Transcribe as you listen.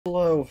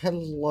Hello,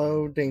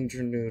 hello,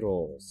 Danger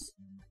Noodles.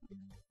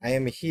 I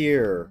am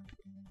here.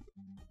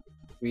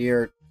 We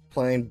are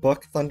playing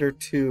Buck Thunder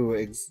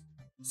 2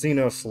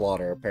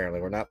 Xenoslaughter, apparently.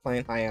 We're not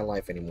playing High on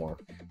Life anymore.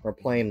 We're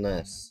playing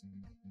this.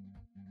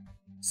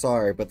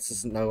 Sorry, but this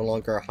is no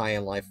longer a High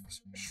on Life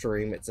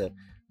stream. It's a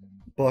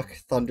Buck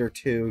Thunder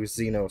 2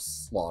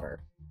 Xenoslaughter.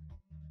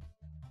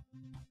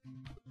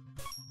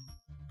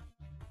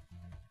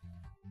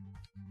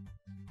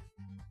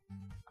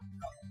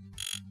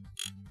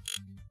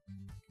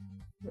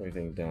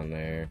 Everything down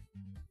there.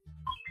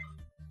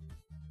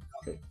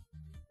 Okay,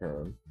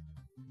 turn.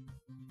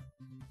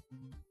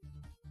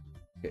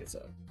 Okay,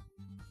 so.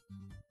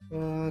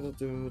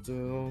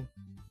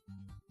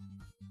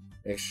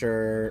 Make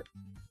sure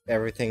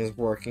everything's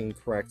working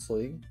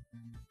correctly.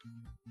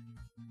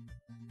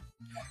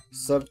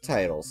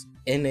 Subtitles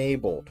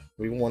enabled.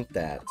 We want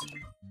that.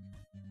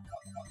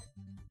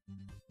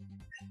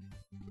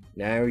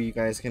 Now you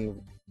guys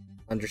can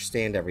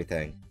understand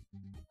everything.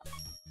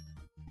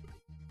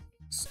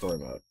 Story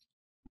mode.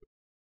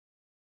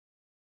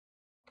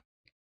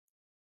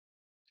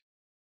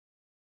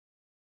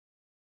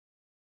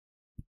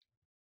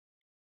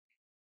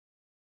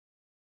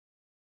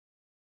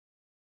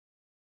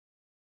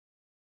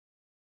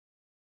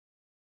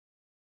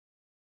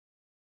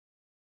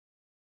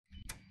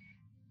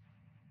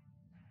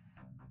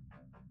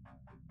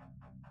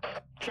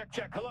 Check,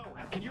 check, hello.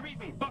 Can you read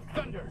me? Buck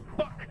Thunder.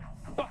 Buck.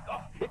 Oh,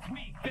 it's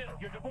me, Phil,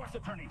 your divorce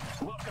attorney.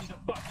 Welcome to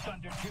Buck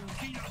Thunder 2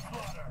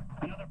 Xenoslaughter.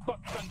 Another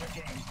Buck Thunder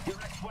game. Your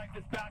ex-wife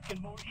is back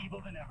and more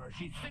evil than ever.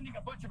 She's sending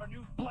a bunch of her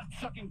new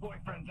blood-sucking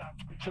boyfriends out.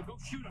 So go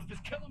shoot them.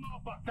 Just kill them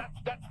all, Buck.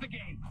 That's the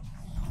game.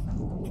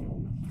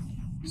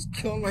 Just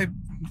kill my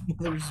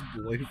mother's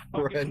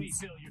Buck, it's me, boyfriends.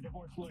 Phil, your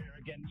divorce lawyer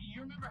again.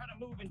 You remember how to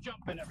move and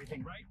jump and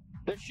everything, right?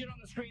 There's shit on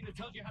the screen that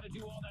tells you how to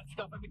do all that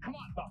stuff. I mean, come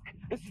on, Buck.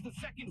 This is the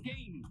second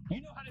game. You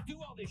know how to do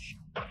all this shit.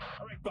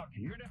 All right, Buck,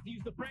 you're gonna have to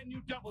use the brand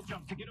new double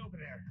jump to get over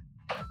there.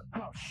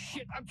 Oh,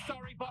 shit. I'm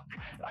sorry, Buck.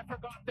 I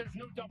forgot there's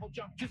no double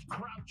jump. Just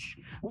crouch.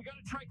 We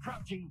gotta try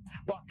crouching,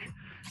 Buck.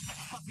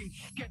 Fucking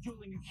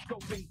scheduling and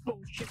scoping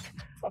bullshit.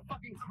 A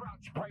fucking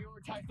crouch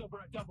prioritized over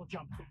a double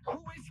jump.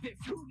 Who is this?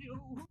 Who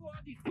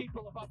are these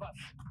people above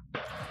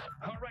us?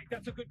 All right,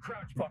 that's a good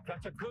crouch, Buck.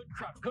 That's a good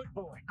crouch. Good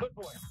boy. Good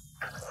boy.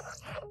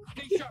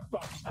 Stay sharp,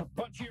 Buck. A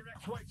bunch of your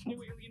ex-wife's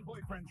new alien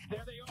boyfriends.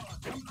 There they are.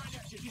 Coming right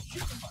at you. Just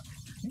shoot them, Buck.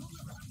 You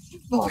remember how to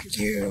shoot them. Fuck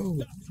you!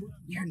 That's what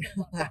I'm talking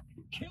about, Buck.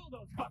 Kill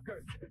those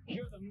fuckers.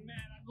 You're the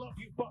man. I love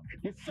you, Buck.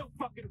 You're so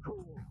fucking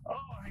cool. Oh,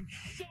 I'm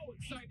so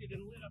excited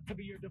and lit up to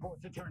be your divorce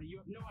attorney. You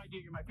have no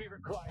idea. You're my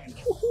favorite client.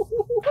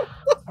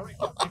 All right,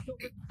 Buck. It's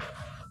open.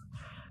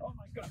 Oh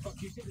my God,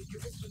 Buck, you did it. You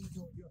opened the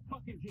door. You're a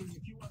fucking genius.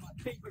 You are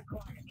my favorite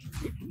client.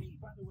 It's me,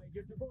 by the way,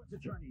 your divorce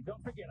attorney.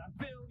 Don't forget, I'm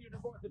Phil, your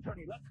divorce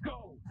attorney. Let's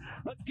go.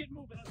 Let's get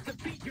moving. Let's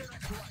defeat your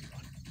ex-wife.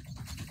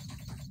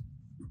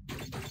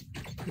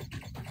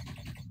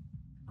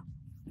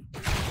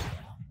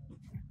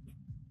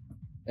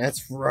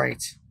 That's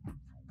right.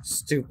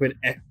 Stupid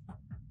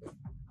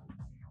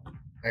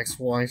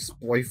ex-wife's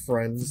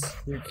boyfriends.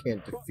 You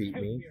can't defeat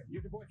Buck, me. Here,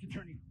 your divorce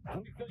attorney.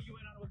 Let me fill you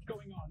in on what's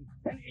going on.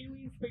 An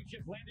alien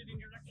spaceship landed in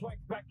your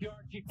ex-wife's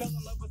backyard. She fell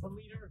in love with the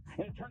leader,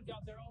 and it turns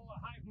out they're all a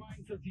hive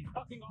mind, so she's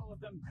fucking all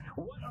of them.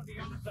 What are the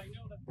odds? I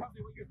know that's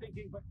probably what you're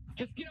thinking, but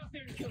just get out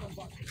there and kill them,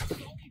 Buck. That's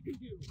all you can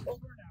do.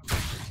 Over and out.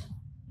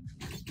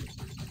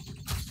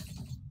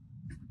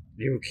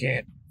 You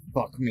can't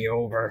fuck me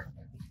over.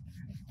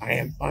 I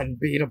am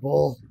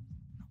unbeatable.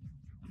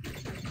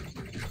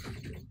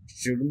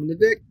 Shoot him in the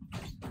dick.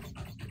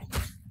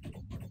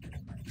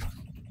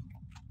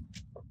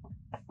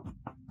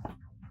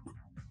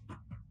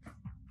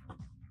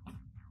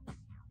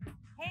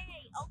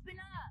 Hey, open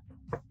up!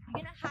 You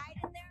gonna hide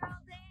in there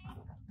all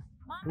day?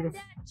 Mom Who and the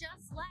Dad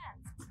just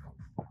left.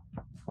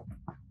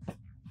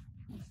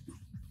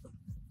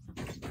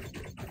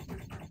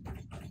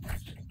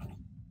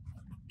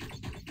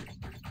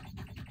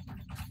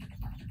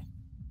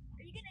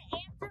 Are you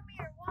gonna answer me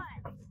or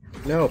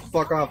what? No,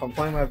 fuck off. I'm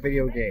playing my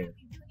video Better game. not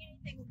be doing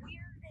anything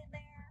weird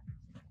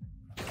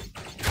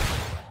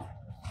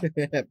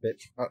in there.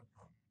 Bitch.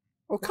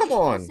 Oh, come Why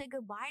didn't on. you say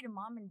goodbye to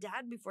Mom and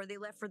Dad before they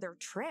left for their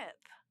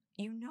trip?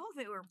 You know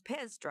they were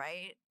pissed,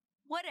 right?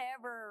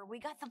 Whatever. We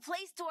got the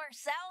place to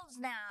ourselves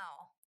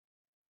now.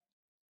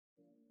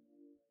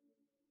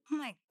 Oh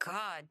my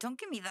God, don't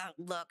give me that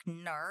look,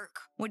 narc.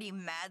 What, are you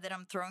mad that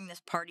I'm throwing this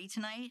party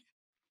tonight?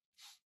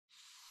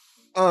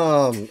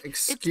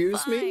 Excuse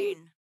It's me?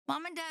 fine.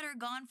 Mom and Dad are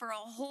gone for a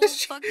whole Did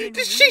she- fucking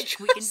did she week.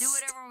 We can do just-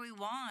 whatever we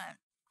want.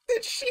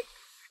 Is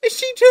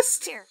she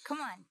just... Here,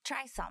 come on,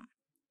 try some.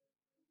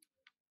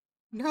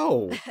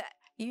 No.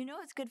 You know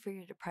it's good for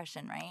your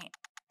depression, right?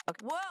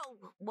 Okay.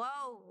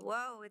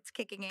 Whoa, it's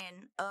kicking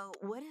in.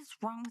 What is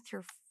wrong with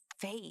your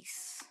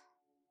face?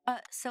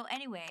 So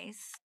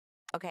anyways,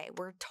 okay,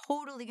 we're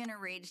totally gonna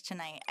rage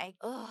tonight.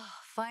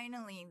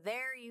 Finally,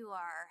 there you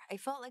are. I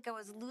felt like I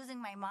was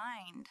losing my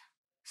mind.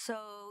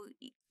 So,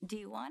 do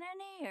you want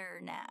any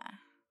or nah?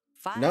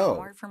 Fine, No.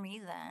 more for me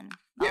then.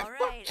 Yeah, All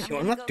right, fuck I'm you.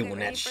 I'm gonna not go doing get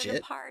that ready for the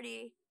shit.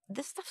 party.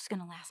 this stuff's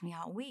gonna last me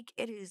all week.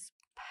 It is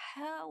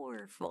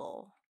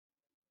powerful.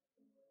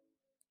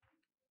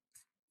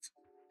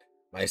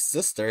 My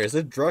sister is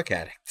a drug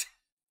addict.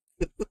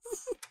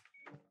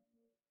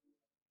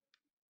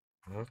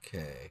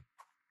 Okay.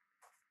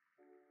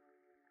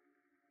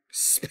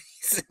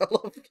 Space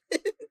Elephant.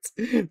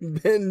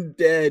 Ben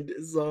Dead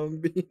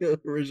Zombie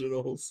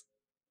Originals.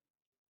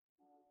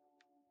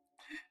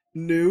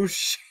 New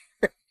Sheriff.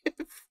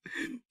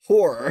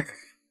 Horror.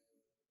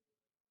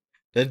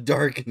 The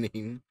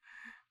Darkening.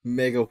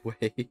 Mega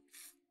Wave.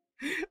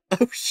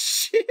 Oh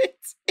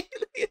shit!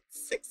 Alien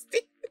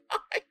 69!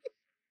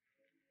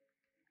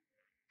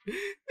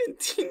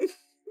 Minting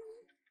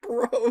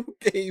Bro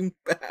Game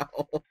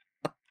Bow.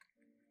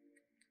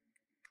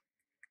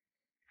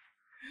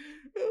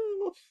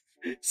 Oh,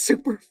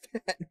 Super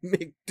Fat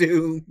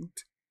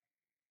McDoomed.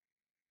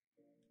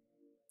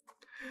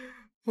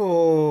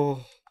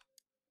 Oh.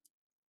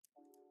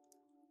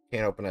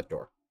 Can't open that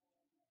door.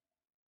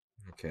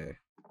 Okay.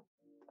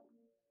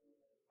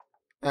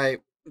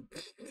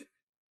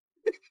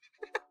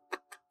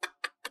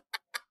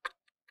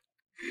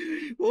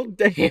 Well,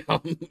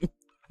 damn.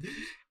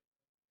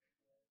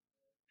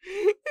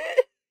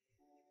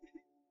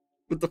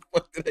 What the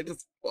fuck did I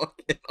just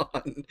walk in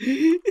on?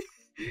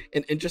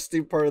 An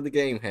interesting part of the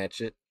game,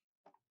 Hatchet.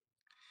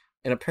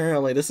 And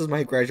apparently, this is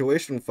my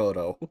graduation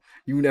photo.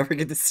 You never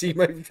get to see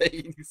my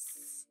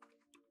face.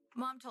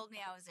 Mom told me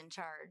I was in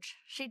charge.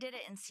 She did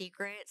it in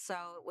secret so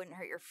it wouldn't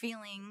hurt your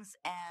feelings,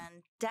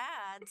 and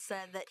Dad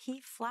said that he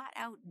flat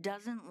out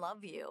doesn't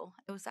love you.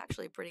 It was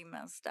actually pretty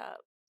messed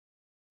up.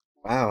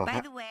 Wow,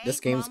 By the way, this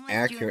game's Mom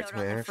left you a accurate to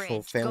note on my the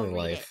actual fridge. Go family read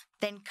life.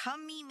 it. Then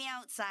come meet me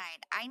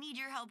outside. I need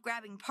your help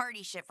grabbing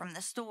party shit from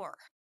the store.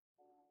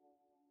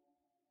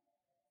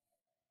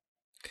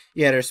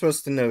 Yeah, they're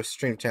supposed to know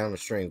stream channel to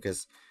stream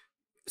because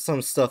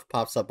some stuff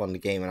pops up on the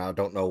game and I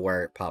don't know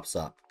where it pops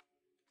up.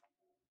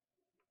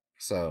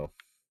 So,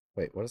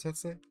 wait, what does that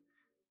say?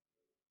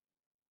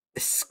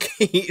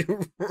 Skate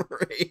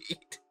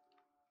Raid.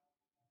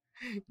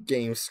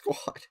 Game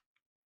Squad.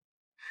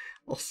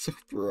 Also,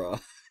 bruh.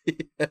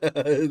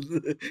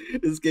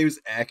 This game's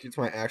accurate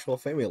to my actual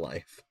family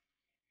life.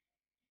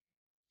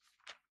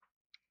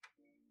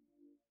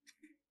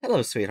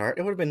 Hello, sweetheart.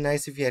 It would have been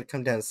nice if you had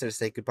come downstairs to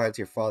say goodbye to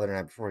your father and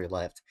I before you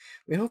left.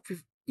 We hope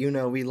you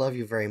know we love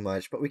you very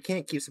much, but we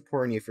can't keep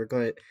supporting you if you're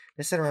going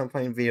to sit around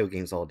playing video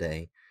games all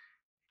day.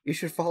 You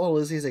should follow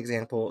Lizzie's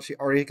example. She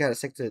already got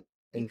accepted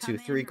into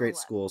 3 great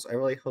schools. I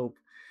really hope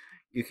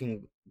you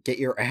can get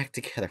your act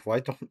together. Why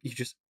don't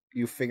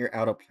you figure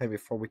out a plan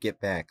before we get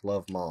back?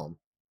 Love, Mom.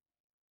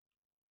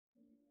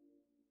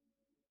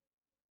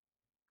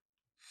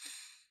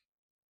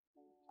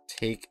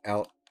 Take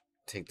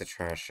the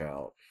trash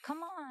out. Come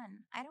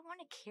on. I don't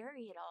want to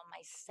carry it all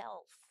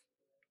myself.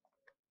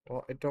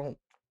 Well, I don't...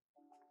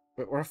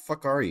 But where the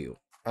fuck are you?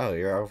 Oh,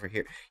 you're over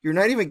here. You're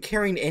not even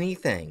carrying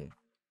anything.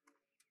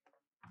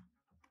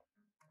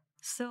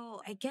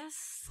 So, I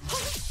guess...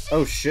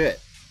 Oh, shit.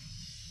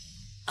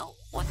 Oh,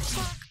 what the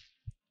fuck?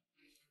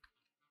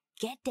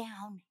 Get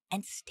down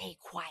and stay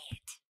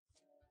quiet.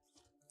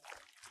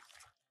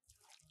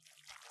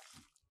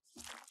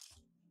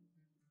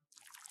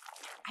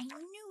 I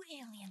knew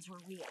aliens were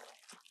real.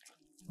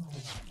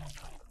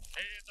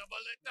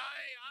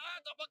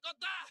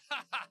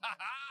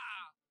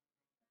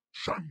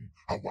 Shan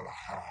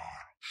awalaha,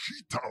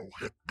 shitao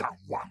het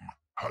gawang,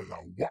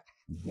 halawa,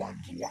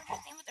 wan Can you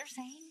understand what they're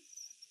saying?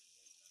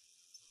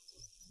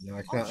 No,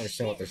 I cannot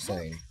understand what they're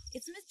saying.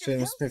 It's Mr. So,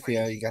 Miss Pillsbury.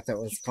 Piffy, you got that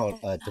one's He's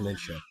called got that,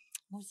 dementia.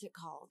 What's it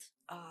called?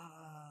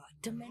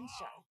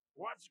 Dementia.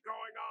 What's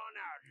going on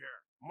out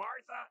here?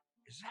 Martha,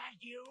 is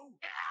that you?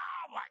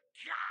 Oh my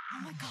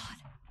Oh god! my god.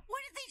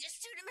 What did they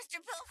just do to Mr.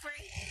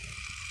 Pilfrey?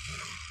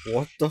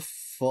 What the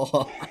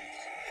fuck?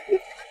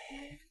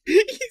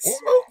 He's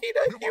smoking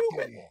a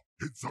human. What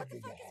the fuck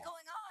is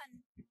going on?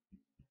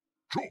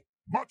 Cho,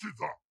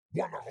 machiza,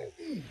 walaho.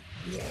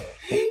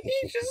 He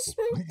just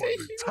smoked a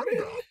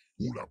human.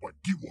 Ula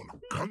bagiwala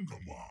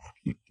kangama.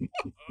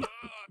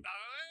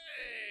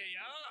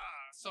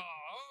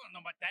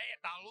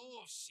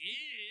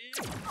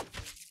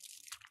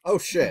 Oh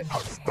shit.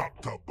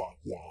 Hastata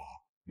bawa.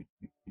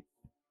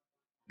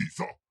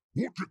 Isa,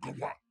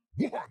 wutikawa,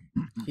 wuhan.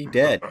 He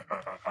dead.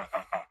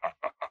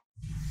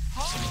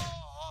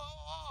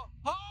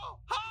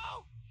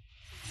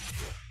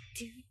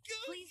 Dude,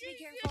 please be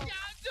careful.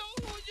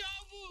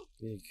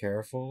 Be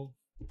careful.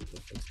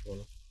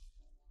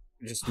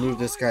 Just move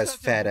this guy's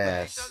fat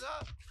ass.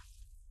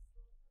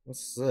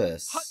 What's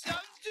this?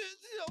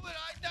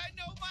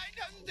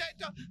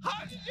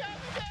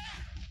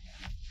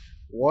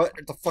 What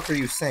the fuck are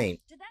you saying?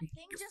 Did that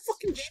thing just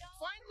fucking spit off?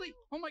 Finally!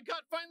 Oh my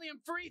god, finally I'm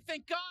free,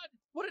 thank god!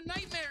 What a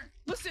nightmare!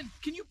 Listen,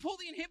 can you pull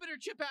the inhibitor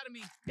chip out of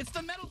me? It's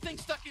the metal thing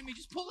stuck in me,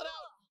 just pull it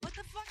out! What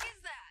the fuck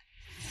is that?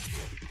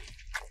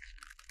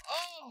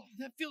 Oh,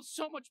 that feels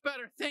so much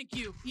better, thank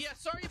you. Yeah,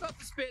 sorry about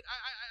the spit,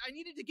 I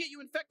needed to get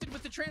you infected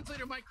with the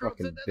translator microbes.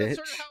 Fucking That's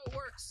sort bitch. of how it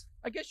works.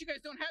 I guess you guys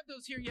don't have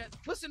those here yet.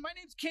 Listen, my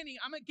name's Kenny.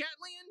 I'm a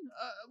Gatlian.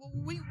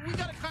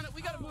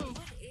 We gotta move.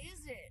 What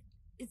is it?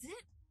 Is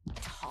it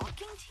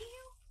talking to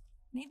you?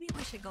 Maybe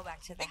we should go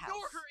back to the house.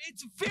 Ignore her.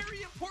 It's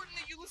very important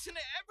that you listen to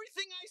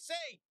everything I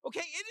say. Okay,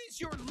 it is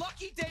your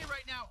lucky day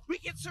right now. We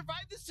can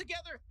survive this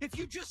together if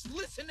you just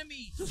listen to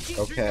me. These three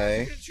guys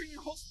Okay. are gonna turn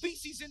your whole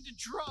species into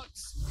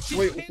drugs. Can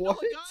Wait, you handle what?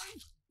 a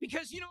gun?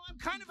 Because, you know, I'm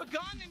kind of a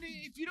gun, and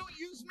if you don't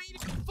use me,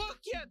 fuck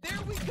yeah, there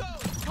we go.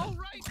 All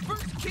right,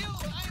 first kill.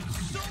 I am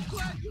so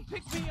glad you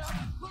picked me up.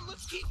 Well,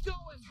 let's keep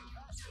going.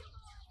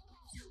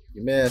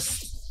 You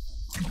missed.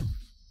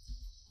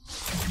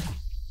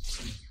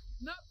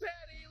 Not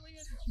bad,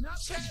 alien. Not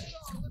bad at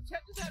all. Let's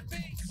head to that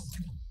base.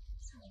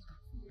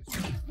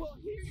 Well,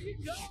 here you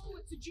go.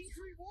 It's a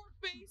G3 warp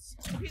base.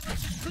 Okay,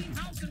 let's just clean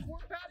house and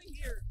warp out of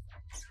here.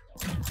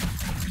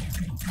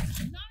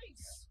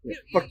 Nice. Yeah,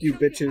 fuck you, know,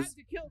 bitches. You had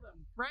to kill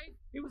them, right?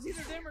 It was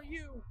either them or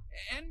you,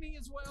 and me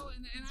as well.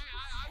 And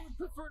I would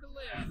prefer to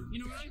live. You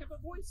know, I have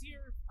a voice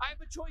here. I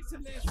have a choice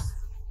in this.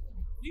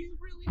 Do you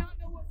really not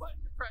know what button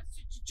to press?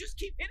 Just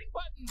keep hitting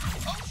buttons.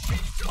 Oh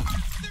shit, so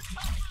hard. They're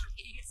tougher.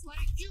 It's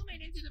like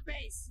human into the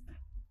base.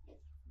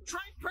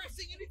 Try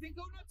pressing anything.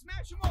 Go nuts,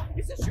 smash them all.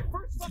 Is this your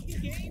first fucking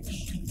game?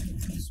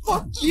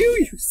 Fuck you,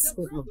 you Now son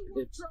grab of the a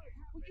warp bitch. drive.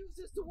 We'll use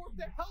this to warp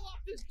the hell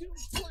off this doomed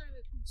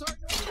planet. Sorry,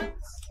 no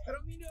offense. I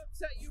don't mean to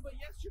upset you, but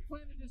yes, your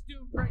planet is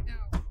doomed right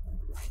now.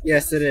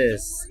 Yes, it Don't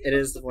is. worry It about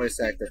is the voice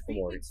beeping. actor for The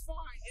Morty. beeping's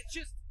fine. It's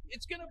just,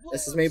 it's gonna blow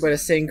This is up made by the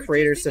soon. same But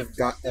creators just of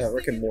think this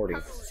Rick thing and in Morty.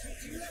 power. Do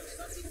you have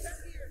something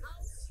back in your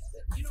house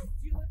that, you know, if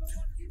you live in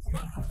one of these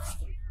fucking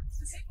around here,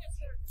 the thing is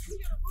there. We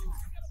gotta move.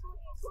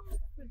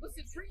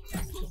 Listen, bring me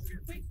up close to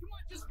your face. Come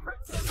on, just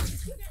press it.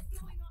 It's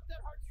definitely not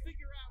that hard to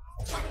figure out.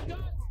 I'm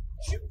done.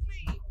 Shoot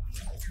me.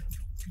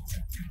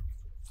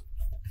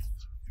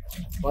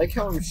 I like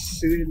how I'm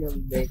shooting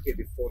them naked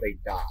before they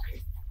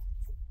die.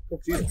 Oh,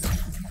 Jesus.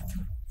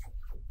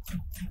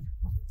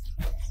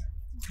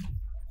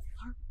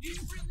 Do you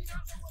really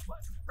not know what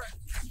button to press?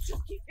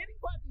 Just keep hitting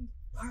buttons.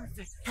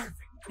 Perfect.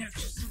 Now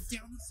just look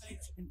down the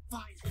sights and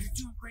fire. You're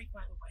doing great,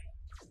 by the way.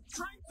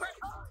 Try and press.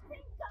 Oh,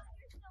 thank God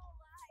you're still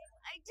alive.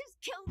 I just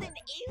killed an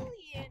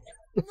alien.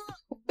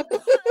 Look,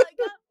 I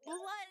got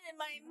blood in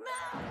my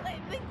mouth. I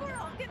think we're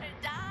all gonna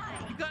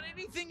die. You got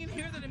anything in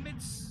here that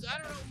emits, I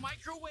don't know,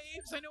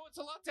 microwaves? I know it's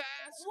a lot to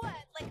ask.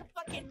 What? Like a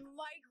fucking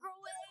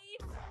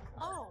microwave?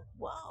 Oh,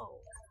 whoa.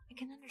 I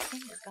can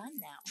understand your gun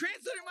now.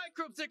 Translator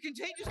microbes, they're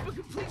contagious, but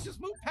can please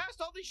just move past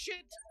all this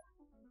shit?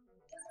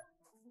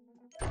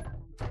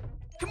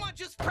 Come on,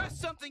 just press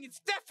something. It's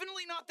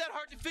definitely not that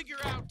hard to figure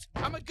out.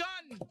 I'm a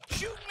gun.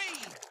 Shoot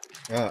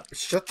me.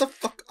 Shut the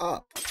fuck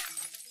up.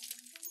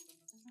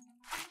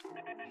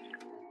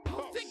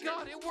 Oh, thank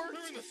God, it worked.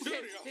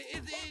 Okay,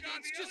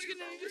 it's just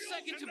gonna need a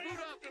second to boot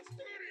up.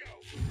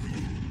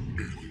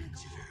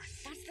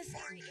 That's the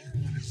scary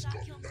alien who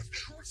shot you on the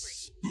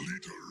Matrix,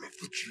 leader of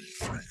the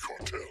G3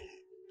 cartel.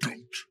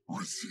 Don't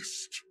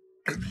resist.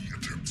 Any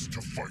attempts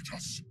to fight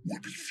us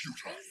would be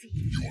futile.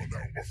 You are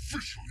now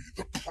officially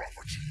the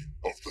property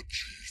of the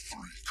G3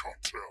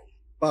 cartel.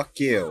 Fuck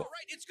you. All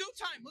right, it's go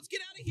time. Let's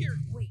get out of here.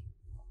 Wait,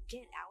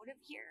 get out of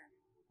here?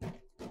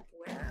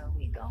 Where are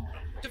we going?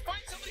 To find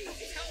somebody who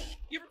can help.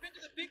 You ever been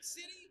to the big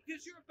city?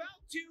 Because you're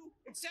about to,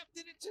 except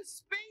that it's a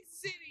space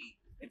city.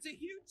 It's a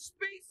huge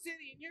space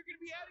city, and you're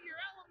gonna be out of your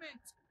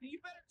element. And you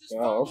better just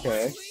Oh, follow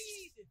okay. my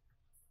lead.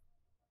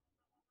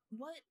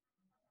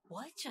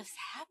 What just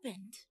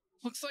happened?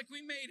 Looks like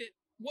we made it.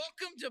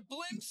 Welcome to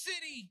Blim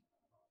City.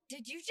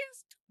 Did you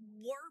just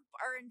warp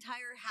our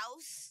entire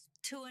house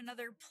to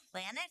another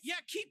planet?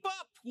 Yeah, keep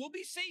up. We'll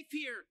be safe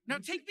here. Now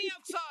take me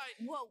outside.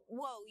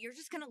 Whoa, you're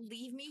just gonna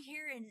leave me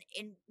here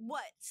in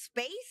what,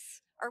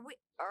 space? Are we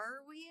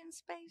in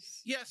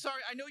space? Yeah,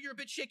 sorry, I know you're a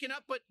bit shaken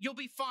up, but you'll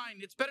be fine.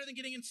 It's better than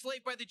getting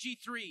enslaved by the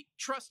G3.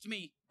 Trust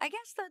me. I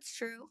guess that's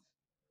true.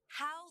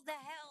 How the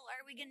hell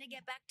are we gonna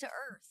get back to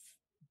Earth?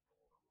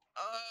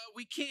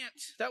 We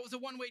can't. That was a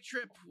one-way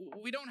trip.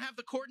 We don't have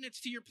the coordinates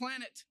to your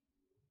planet.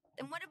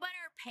 Then what about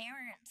our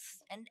parents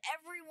and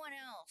everyone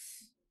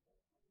else?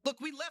 Look,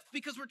 we left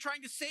because we're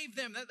trying to save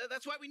them.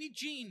 That's why we need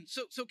Gene.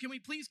 So can we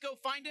please go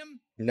find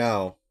him?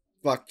 No.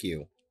 Fuck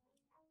you.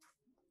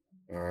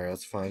 Alright,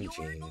 let's find You're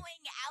Gene.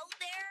 going out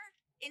there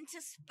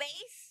into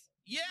space?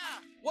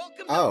 Yeah!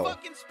 Welcome Oh. to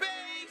fucking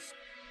space!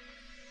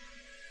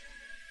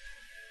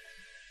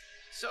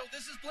 So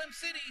this is Blim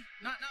City.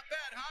 Not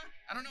bad, huh?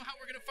 I don't know how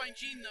we're gonna find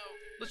Gene though.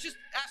 Let's just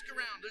ask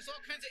around. There's all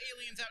kinds of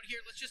aliens out here.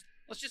 Let's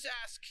just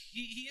ask.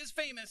 He is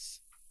famous.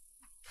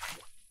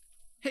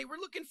 Hey, we're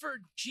looking for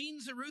Gene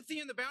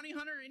Zaruthian, the bounty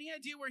hunter. Any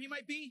idea where he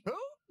might be? Who?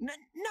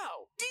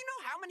 No. Do you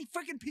know how many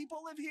freaking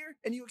people live here?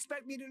 And you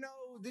expect me to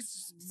know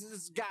this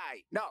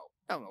guy? No,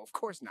 of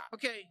course not.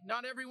 Okay,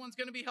 not everyone's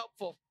gonna be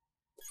helpful.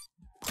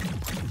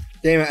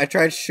 Damn it, I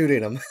tried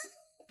shooting him.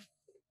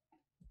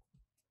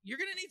 You're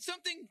gonna need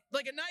something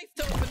like a knife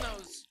to open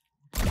those.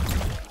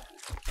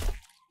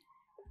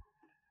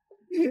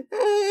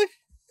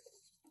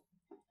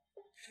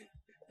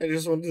 I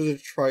just wanted to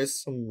try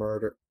some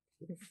murder.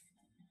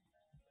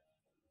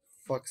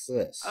 Fuck's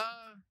this?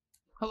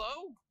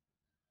 Hello?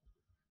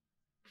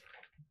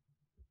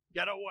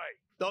 Get away.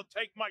 Don't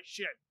take my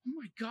shit. Oh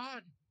my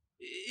god.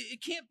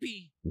 It can't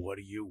be. What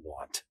do you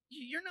want?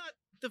 You're not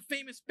the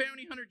famous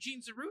bounty hunter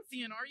Gene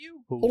Zaruthian, are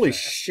you? Who's Holy that?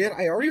 shit,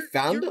 I already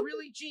found you're him?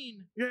 really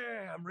Gene.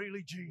 Yeah, I'm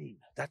really Gene.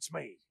 That's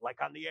me,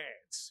 like on the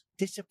ads.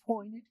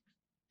 Disappointed?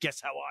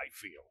 Guess how I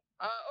feel.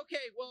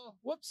 Okay, well,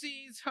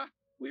 whoopsies. Huh.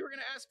 We were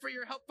gonna ask for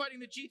your help fighting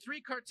the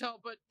G3 cartel,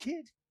 but...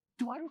 Kid,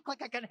 do I look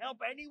like I can help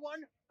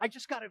anyone? I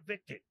just got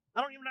evicted.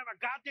 I don't even have a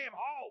goddamn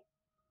home.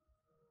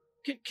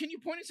 Can you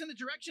point us in the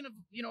direction of,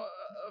 you know,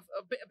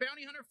 a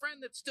bounty hunter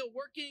friend that's still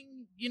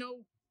working, you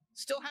know,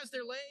 still has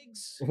their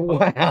legs?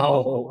 Wow.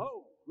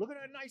 Oh, look at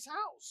that nice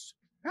house.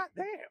 God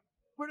damn.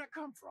 Where'd that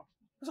come from?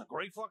 That's a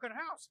great fucking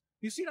house.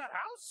 You see that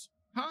house?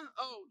 Huh?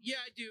 Oh, yeah,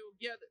 I do.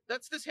 Yeah,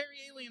 that's this hairy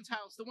alien's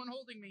house, the one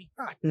holding me.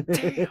 God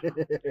damn.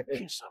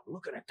 Guess I'm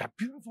looking at that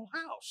beautiful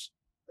house.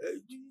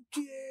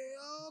 Yeah,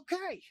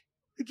 okay.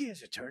 The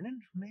gears are turning.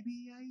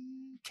 Maybe I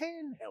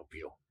can help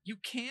you. You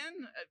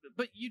can?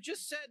 But you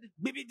just said...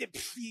 Maybe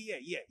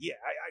yeah.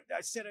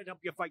 I said I'd help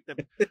you fight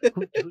the...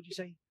 who'd you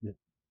say?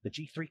 The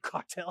G3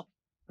 cartel?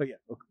 Oh, yeah.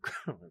 Oh,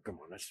 come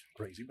on, that's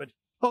crazy. But,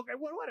 okay,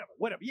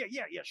 whatever.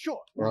 Yeah,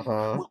 sure.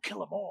 Uh-huh. We'll kill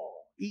them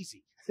all.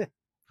 Easy.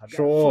 I've got a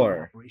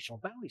Sure. full operational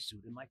bounty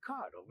suit in my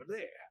cart over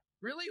there.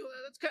 Really? Well,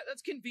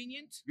 that's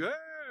convenient. Yeah,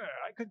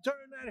 I can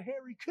turn that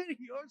hairy kid of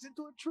yours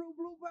into a true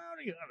blue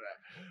bounty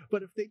hunter.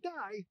 But if they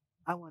die,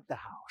 I want the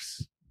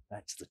house.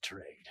 That's the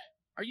trade.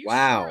 Are you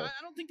Wow. sure?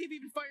 I don't think they've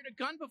even fired a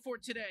gun before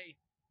today.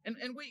 And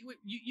wait,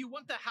 you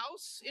want the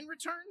house in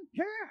return?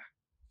 Yeah,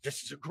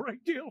 this is a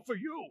great deal for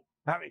you.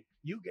 I mean,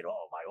 you get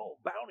all my old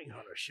bounty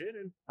hunter shit,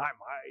 and I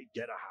might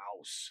get a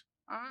house.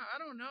 I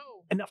don't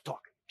know. Enough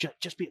talking.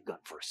 Just be a gun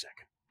for a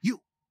second.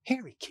 You,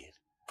 hairy kid,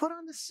 put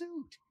on the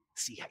suit.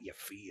 See how you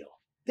feel.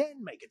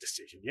 Then make a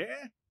decision,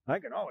 yeah? I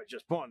can always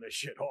just pawn this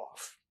shit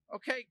off.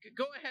 Okay,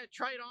 go ahead.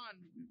 Try it on.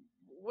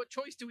 What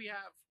choice do we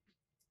have?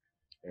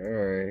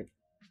 Alright.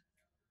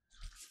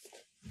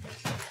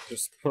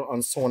 Just put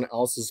on someone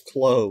else's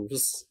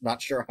clothes.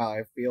 Not sure how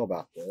I feel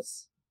about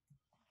this.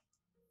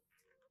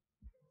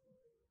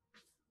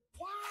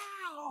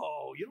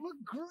 Wow, you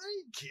look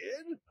great,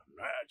 kid.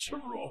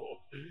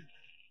 Natural.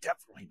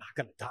 Definitely not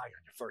gonna die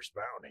on your first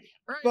bounty.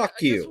 All right, Fuck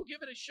I you. guess we'll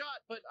give it a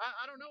shot, but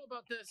I don't know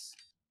about this.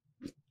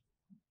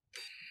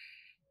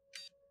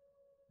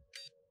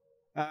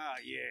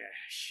 Yeah,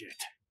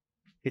 shit.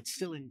 It's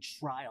still in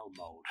trial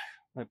mode.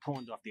 I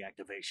pawned off the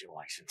activation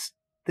license.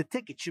 The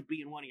ticket should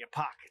be in one of your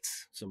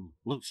pockets. Some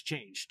loose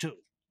change,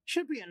 too.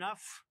 Should be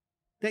enough.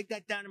 Take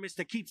that down to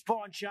Mr. Keith's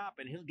pawn shop,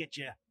 and he'll get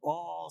you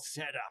all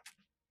set up.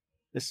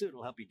 The suit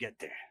will help you get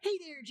there. Hey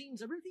there, Gene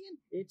Zaruthian.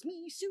 It's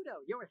me,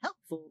 Pseudo, your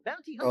helpful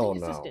bounty hunting Oh,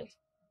 no. assistant.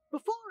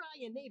 Before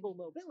I enable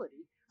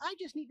mobility, I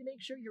just need to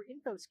make sure your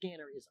info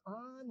scanner is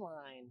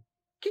online.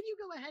 Can you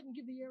go ahead and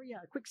give the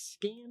area a quick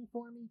scan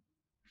for me?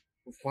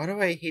 Why do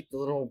I hate the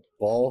little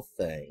ball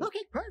thing?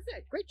 Okay,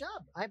 perfect. Great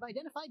job. I've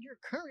identified your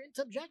current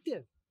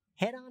objective.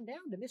 Head on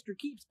down to Mr.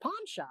 Keep's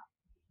pawn shop.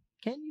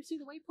 Can you see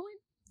the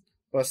waypoint?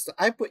 But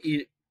I put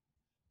you...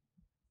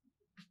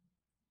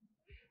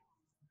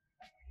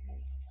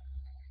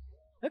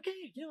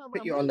 Okay, you know,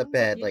 Put you on the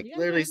bed, like,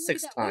 literally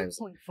 6 times.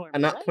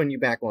 I'm not putting you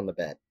back on the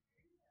bed.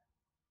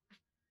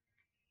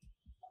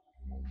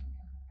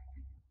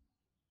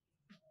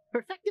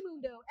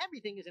 Perfectamundo,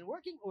 everything is in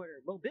working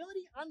order.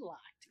 Mobility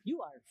unlocked.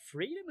 You are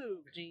free to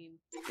move, Gene.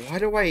 Why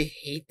do I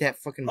hate that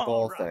fucking ball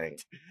All thing?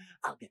 right.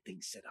 I'll get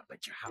things set up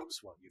at your house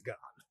while you're gone.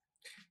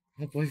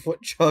 I don't believe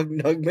what Chug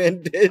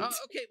Nugman did.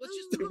 Okay, let's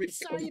just... I'm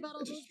sorry about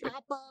all those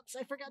pop-ups.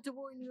 I forgot to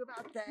warn you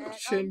about that. You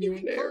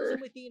Genuine can close error.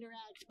 them with the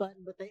interact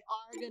button, but they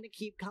are going to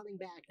keep coming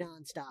back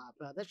nonstop.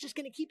 That's just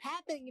going to keep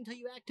happening until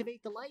you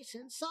activate the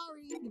license.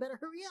 Sorry, you better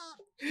hurry up.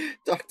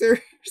 Doctor,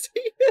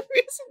 he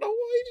doesn't know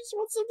why. He just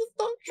wants him to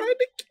stop trying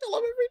to kill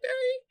him every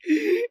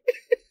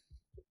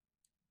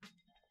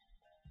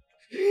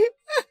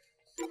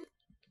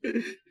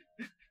day.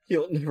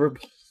 You'll never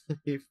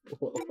believe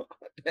what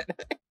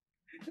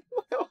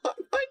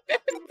my dad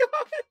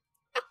got.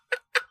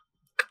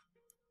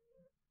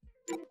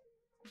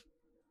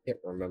 Can't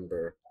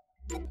remember.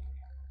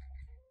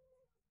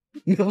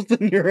 Melt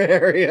in your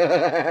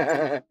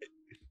area.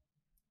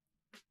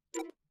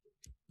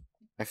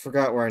 I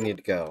forgot where I need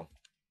to go.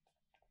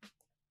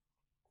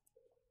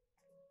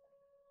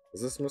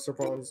 Is this Mr.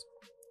 Pawns?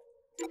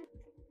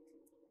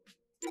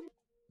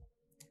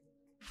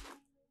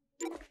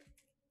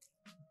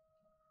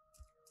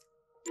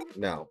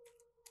 No.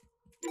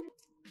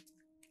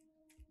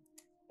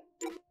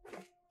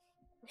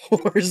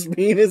 Horse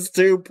Venus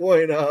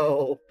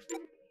 2.0.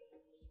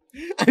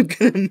 I'm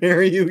gonna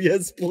marry you,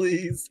 yes,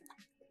 please.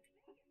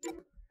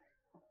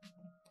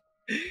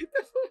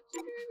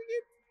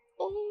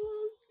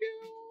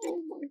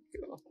 Oh my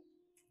god.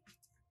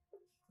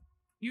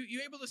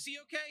 You able to see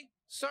okay?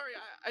 Sorry,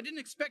 I didn't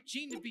expect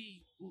Gene to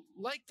be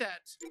like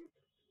that.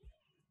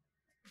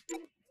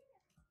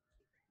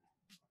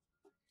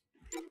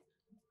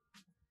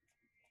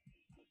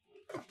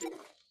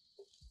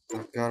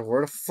 Oh god,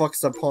 where the fuck's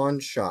the pawn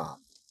shop?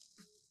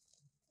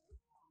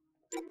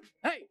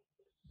 Hey,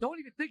 don't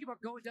even think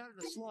about going down to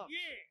the slum.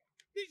 Yeah,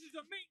 this is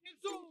a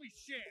maintenance only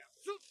shaft,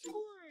 so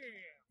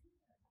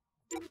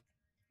scram!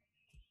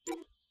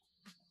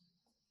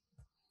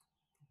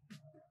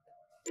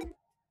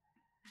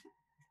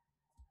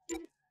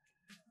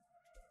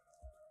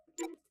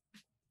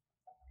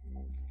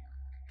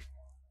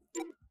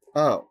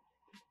 Oh.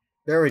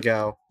 There we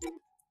go.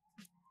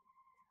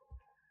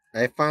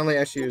 I finally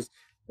actually used...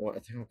 Well, I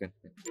think I'm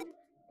gonna...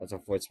 Let's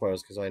avoid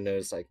spoilers because I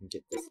noticed I can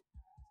get this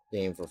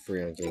game for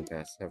free on Game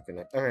Pass. Have a good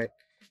night. Alright.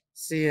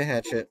 See ya,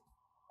 Hatchet.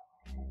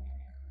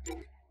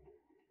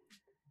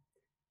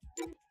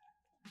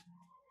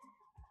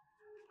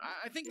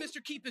 I think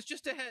Mr. Keep is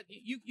just ahead.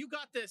 You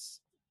got this.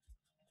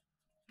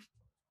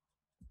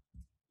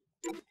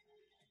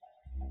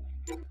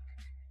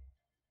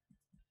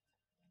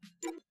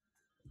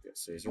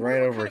 So he's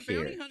right over What kind of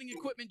here. bounty hunting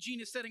equipment Gene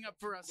is setting up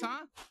for us,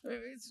 huh?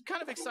 It's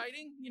kind of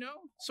exciting, you know,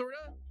 sorta.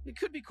 It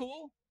could be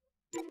cool.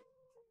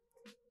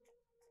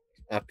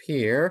 Up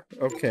here.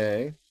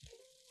 Okay.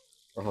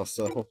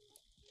 Also.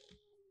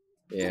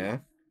 Yeah.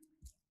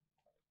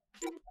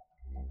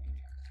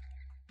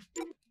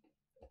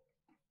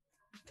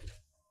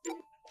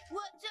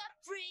 What's up,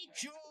 freak?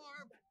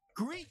 Jorb,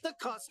 greet the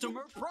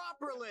customer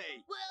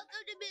properly.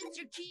 Welcome to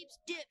Mr. Keep's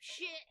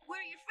dipshit.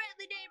 We're your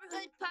friendly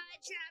neighborhood pawn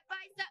shop.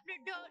 Buy something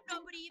or don't,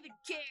 nobody even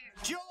cares.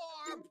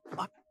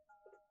 Jorb!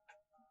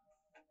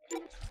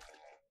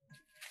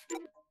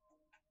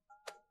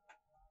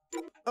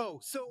 Oh,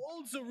 so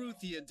old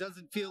Zaruthian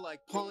doesn't feel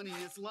like pawning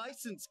his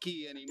license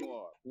key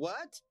anymore.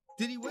 What?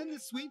 Did he win the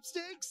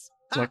sweepstakes?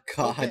 Oh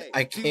god, Okay,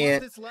 I do you want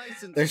can't. this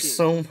license There's key?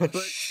 so much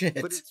but, shit.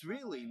 But it's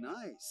really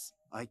nice.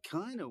 I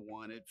kind of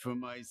want it for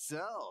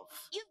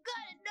myself. You've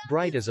got enough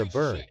Bright as a useless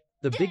bird, shit.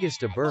 the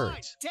biggest of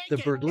birds, take the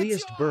it,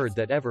 birdliest it's yours. bird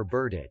that ever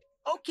birded.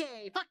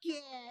 Okay, fuck yeah!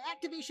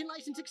 Activation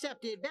license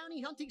accepted.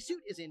 Bounty hunting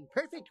suit is in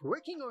perfect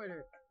working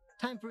order.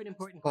 Time for an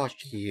important Fuck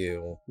question.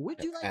 you.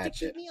 Would you like to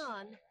Hatchet. keep me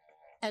on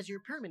as your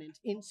permanent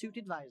in-suit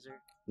advisor?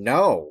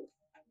 No.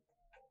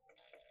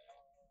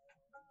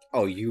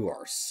 Oh, you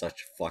are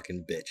such a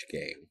fucking bitch,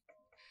 game.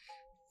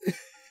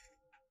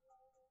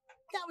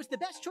 That was the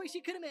best choice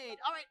you could have made.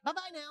 All right,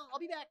 bye-bye now. I'll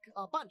be back.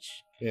 A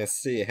bunch. Yeah,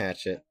 see you,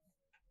 Hatchet.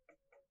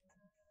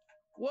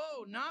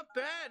 Whoa, not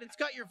bad. It's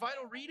got your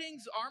vital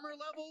readings, armor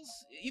levels,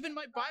 even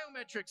my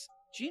biometrics.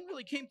 Gene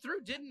really came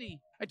through, didn't he?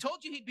 I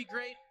told you he'd be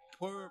great.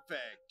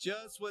 Perfect.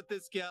 Just what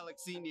this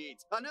galaxy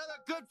needs. Another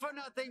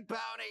good-for-nothing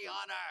bounty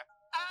hunter.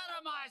 Out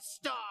of my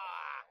store!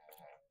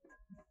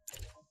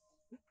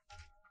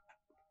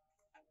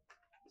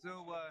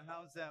 So,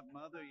 how's that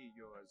mother of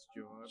yours,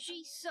 George?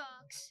 She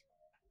sucks.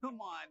 Come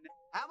on,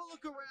 have a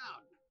look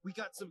around. We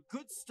got some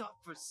good stuff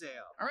for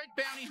sale. All right,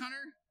 bounty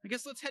hunter. I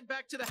guess let's head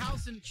back to the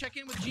house and check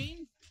in with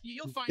Gene.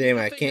 You'll find Damn,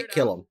 you'll I figure can't it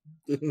kill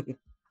out. him.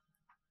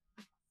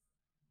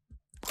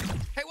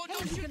 Hey, well,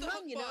 don't you shoot can the run,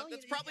 hook you bug. know.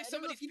 That's You- probably I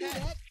don't know somebody's if you do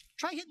pet. that.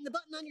 Try hitting the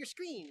button on your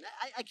screen.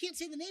 I can't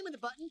say the name of the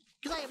button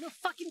because I have no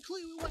fucking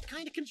clue what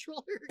kind of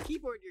controller or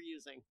keyboard you're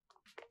using.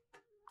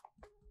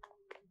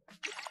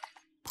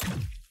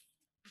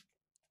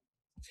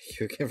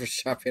 You again for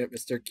shopping at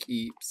Mr.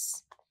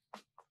 Keeps.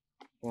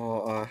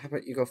 Well, how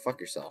about you go fuck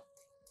yourself?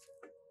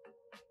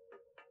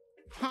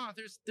 Huh,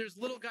 there's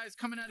little guys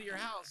coming out of your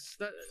house.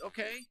 That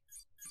okay?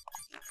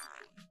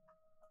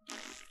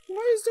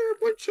 Why is there a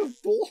bunch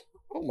of bull?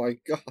 Oh my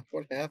god,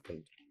 what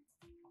happened?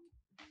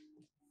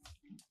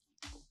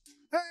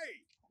 Hey,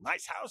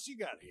 nice house you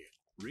got here.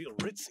 Real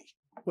ritzy.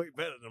 Way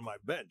better than my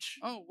bench.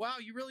 Oh, wow,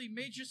 you really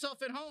made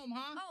yourself at home,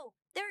 huh? Oh,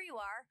 there you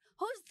are.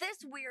 Who's this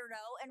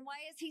weirdo and why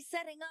is he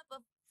setting up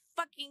a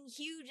fucking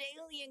huge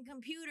alien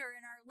computer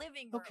in our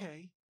living room?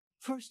 Okay.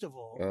 First of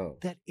all, Oh.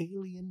 that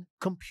alien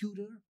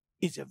computer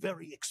is a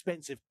very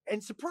expensive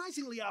and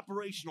surprisingly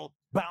operational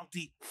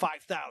Bounty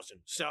 5000.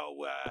 So,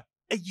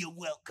 you're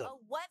welcome. A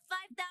what,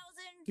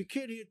 5,000? The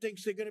kid here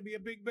thinks they're going to be a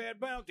big bad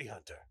bounty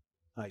hunter.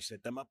 I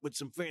set them up with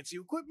some fancy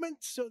equipment,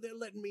 so they're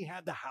letting me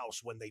have the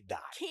house when they die.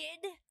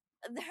 Kid?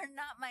 They're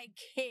not my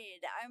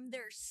kid. I'm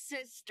their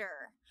sister.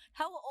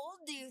 How old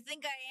do you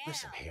think I am?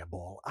 Listen,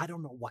 Hairball, I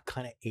don't know what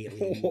kind of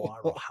alien you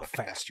are or how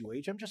fast you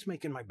age. I'm just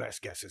making my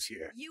best guesses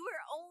here. You were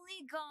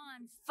only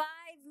gone 5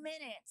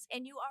 minutes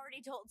and you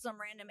already told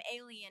some random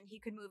alien he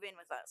could move in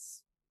with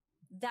us.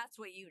 That's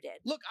what you did.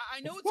 Look,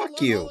 I know Well, it's a fuck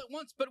lot you. all at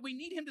once, but we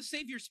need him to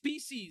save your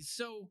species.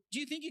 So, do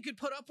you think you could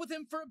put up with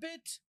him for a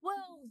bit?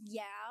 Well,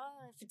 yeah,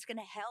 if it's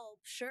gonna help,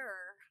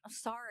 sure. I'm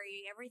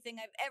sorry, everything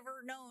I've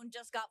ever known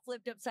just got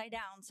flipped upside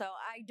down, so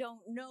I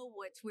don't know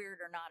what's weird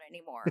or not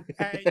anymore.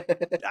 Hey,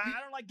 I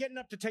don't like getting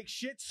up to take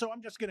shit, so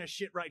I'm just going to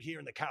shit right here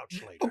in the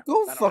couch later. Oh, go I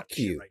don't have fuck to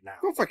shit you. right now.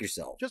 Go fuck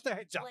yourself. Just a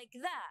heads up. Like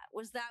that.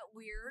 Was that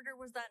weird or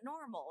was that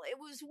normal? It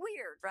was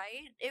weird,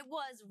 right? It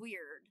was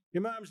weird.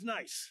 Your mom's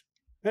nice.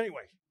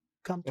 Anyway,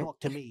 come talk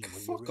to me when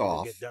you Fuck really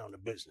off. get down to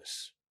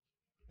business.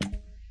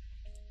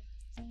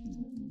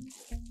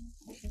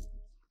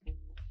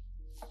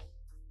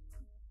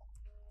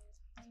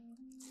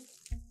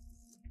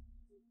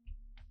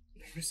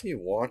 What is he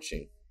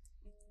watching?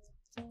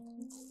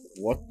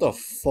 What the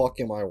fuck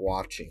am I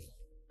watching?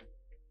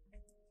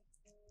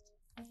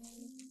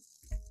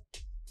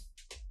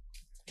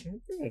 I'm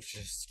gonna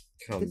just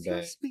come Does your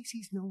back.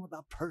 species know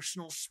about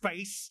personal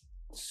space?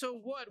 So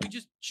what? We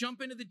just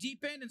jump into the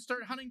deep end and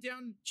start hunting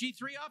down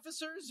G3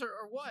 officers,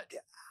 or what?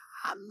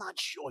 I'm not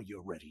sure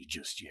you're ready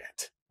just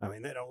yet. I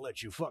mean, they don't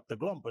let you fuck the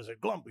Glumpers at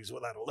Glumpies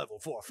without a level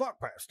 4 fuck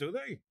pass, do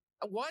they?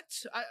 What?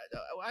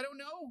 I don't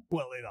know.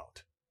 Well, they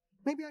don't.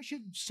 Maybe I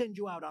should send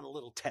you out on a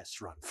little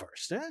test run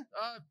first,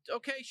 huh?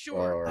 Okay,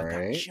 sure. I've got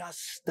Alright.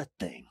 just the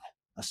thing.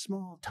 A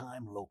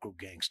small-time local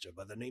gangster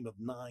by the name of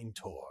Nine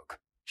Torg.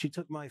 She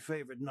took my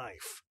favorite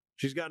knife.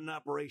 She's got an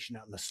operation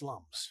out in the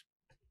slums.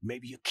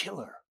 Maybe you kill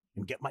her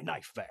and get my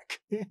knife back.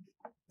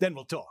 Then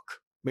we'll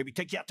talk. Maybe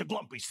take you out to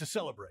Glumpies to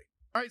celebrate.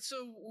 All right,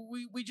 so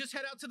we just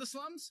head out to the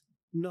slums?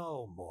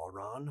 No,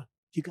 moron.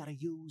 You gotta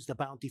use the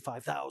Bounty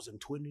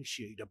 5000 to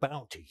initiate a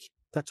bounty.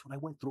 That's what I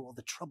went through all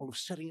the trouble of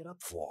setting it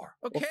up for.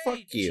 Okay, fuck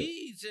you.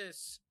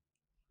 Jesus.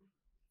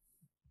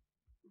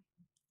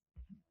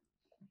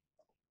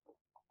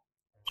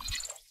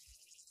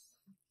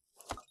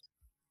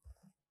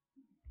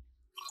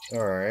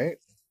 Alright.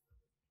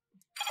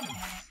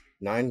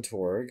 9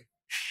 Torg.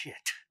 Shit.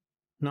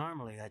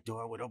 Normally that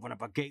door would open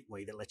up a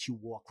gateway that lets you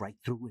walk right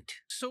through it.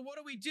 So what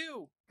do we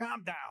do?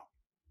 Calm down.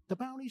 The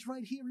bounty's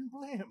right here in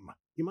Blim.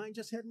 You mind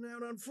just heading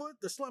out on foot?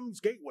 The slums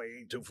gateway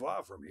ain't too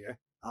far from here.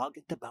 I'll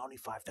get the Bounty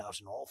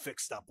 5000 all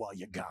fixed up while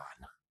you're gone.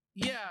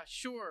 Yeah,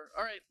 sure.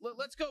 All right,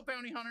 let's go,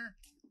 Bounty Hunter.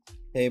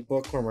 Hey,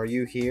 Bookworm, are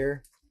you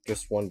here?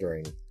 Just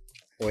wondering.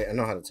 Wait, I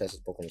know how to test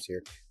if Bookworm's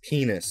here.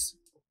 Penis.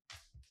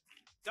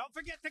 Don't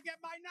forget to get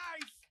my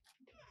knife.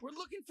 We're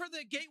looking for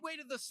the gateway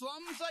to the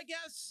slums, I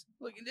guess.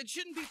 Look, it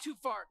shouldn't be too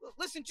far.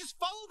 Listen, just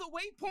follow the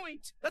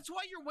waypoint. That's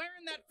why you're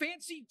wearing that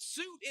fancy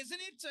suit, isn't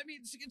it? I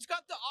mean, it's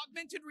got the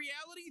augmented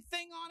reality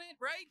thing on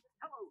it, right?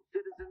 Hello,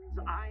 citizens.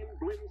 I'm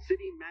Blim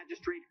City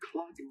Magistrate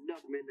Clug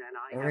Nugman, and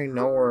I I already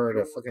know where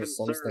the fucking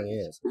slums thing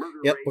is.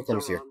 Yep,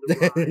 Bookworm's here.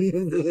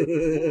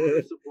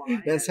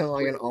 That's how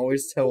I can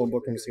always tell when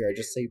Bookworm's here. I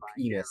just say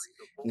penis,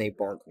 and they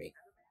bonk me.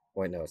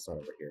 Wait, no, it's not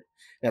over here.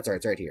 That's alright,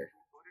 it's right here.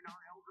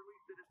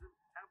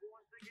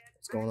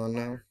 What's going on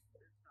now?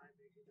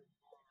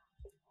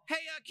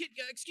 Hey, kid,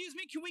 excuse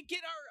me, can we get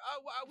our,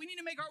 we need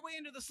to make our way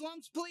into the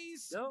slums,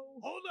 please? No.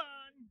 Hold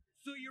on.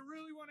 So you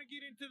really want to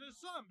get into the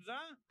slums,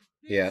 huh?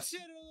 Yes.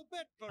 Settle a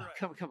bet for us.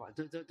 Come on,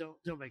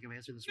 don't make him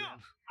answer this, No, man.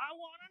 I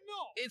want to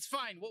know. It's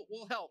fine,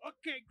 we'll help.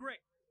 Okay,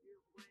 great.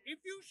 If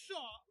you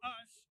saw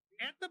us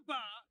at the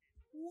bar,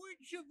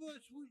 which of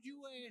us would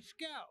you ask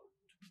out?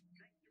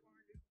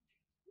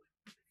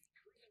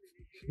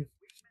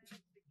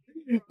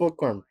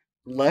 Bookworm,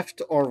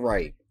 left or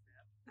right?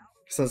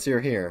 Since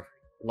you're here,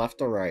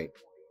 left or right?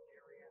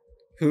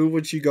 Who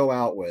would you go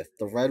out with?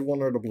 The red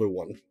one or the blue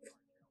one?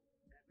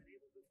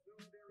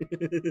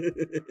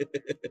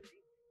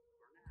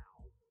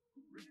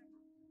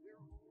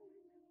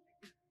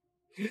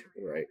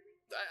 Right.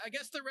 I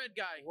guess the red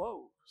guy.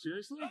 Whoa,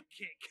 seriously?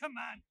 Okay, come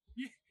on.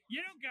 You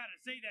don't gotta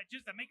say that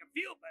just to make him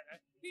feel better.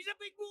 He's a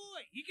big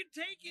boy. He can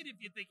take it if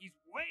you think he's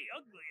way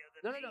uglier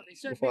than No. me. They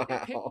said Wow. they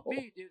picked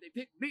me, dude. They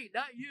picked me,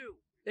 not you.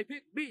 They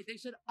picked me.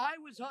 They said I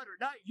was Hunter,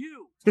 not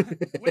you.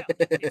 Well,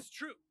 it's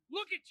true.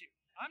 Look at you.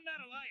 I'm not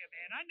a liar,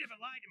 man. I never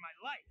lied in my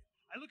life.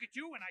 I look at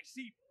you and I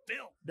see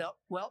Bill. No,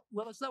 well,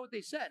 that's not what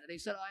they said. They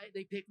said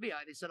they picked me.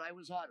 They said I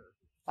was Hunter.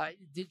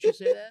 Did you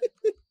say that?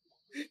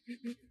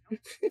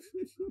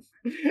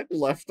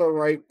 Left or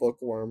right,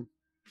 Bookworm?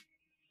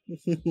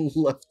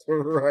 Left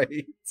or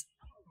right?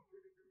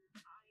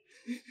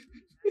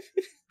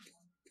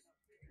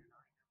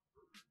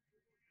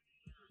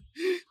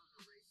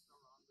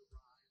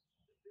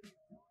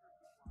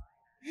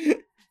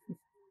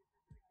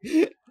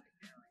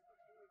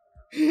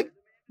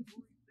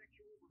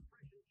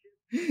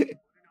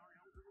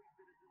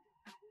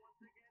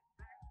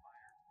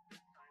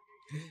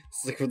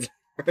 Stick with the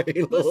right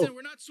Listen, little...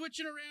 we're not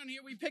switching around here.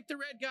 We picked the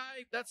red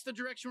guy. That's the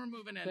direction we're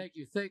moving in. Thank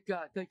you. Thank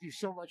God. Thank you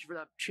so much for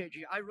that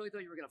changing. I really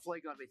thought you were going to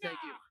flake on me. Thank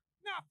you.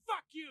 Nah,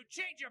 fuck you.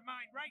 Change your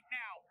mind right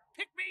now.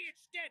 Pick me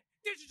instead.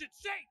 This is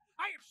insane.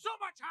 I am so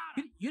much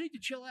hotter. You need to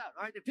chill out.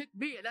 All right, they picked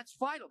me, and that's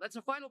final. That's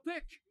a final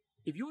pick.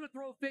 If you want to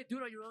throw a fit, do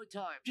it on your own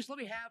time. Just let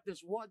me have this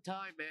one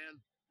time,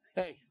 man.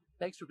 Hey,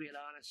 thanks for being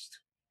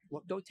honest.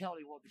 Look, don't tell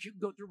anyone, but you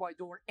can go through my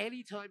door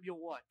anytime you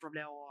want from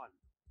now on.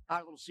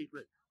 Our little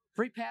secret.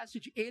 Free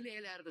passage in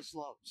and out of the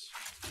slums.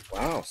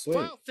 Wow, sweet.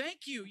 Wow,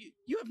 thank you.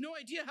 You have no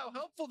idea how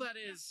helpful that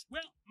is.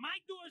 Well, my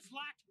door's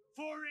locked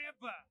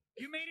forever.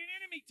 You made an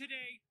enemy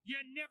today.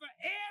 You're never,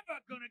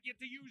 ever gonna get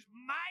to use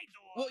my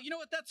door. Well, you know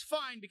what? That's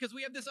fine, because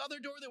we have this other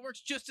door that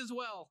works just as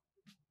well.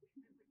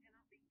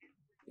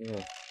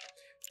 Yeah.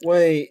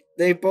 Wait,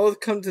 they both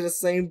come to the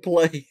same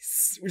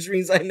place, which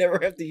means I never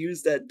have to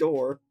use that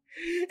door.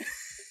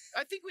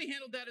 I think we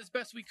handled that as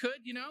best we could,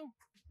 you know?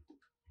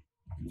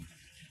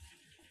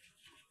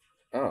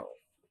 Oh.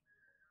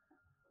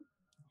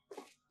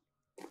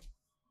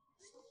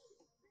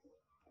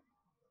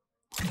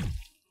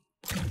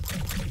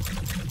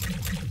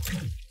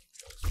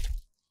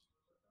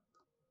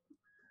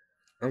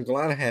 I'm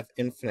glad I have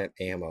infinite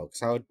ammo,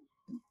 because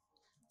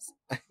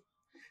I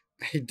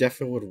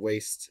definitely would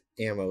waste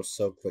ammo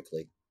so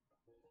quickly.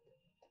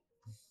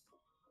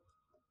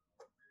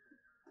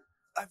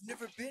 I've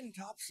never been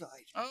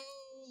topside. Oh,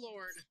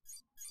 Lord.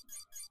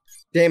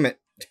 Damn it.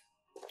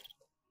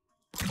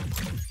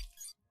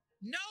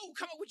 No,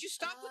 come on, would you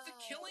stop with the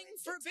killing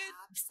for a bit?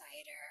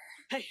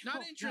 Hey, Not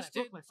God, I interested.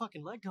 broke my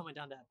fucking leg coming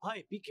down that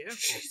pipe. Be careful.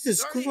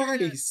 Jesus Sorry to hear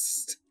that.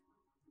 Christ.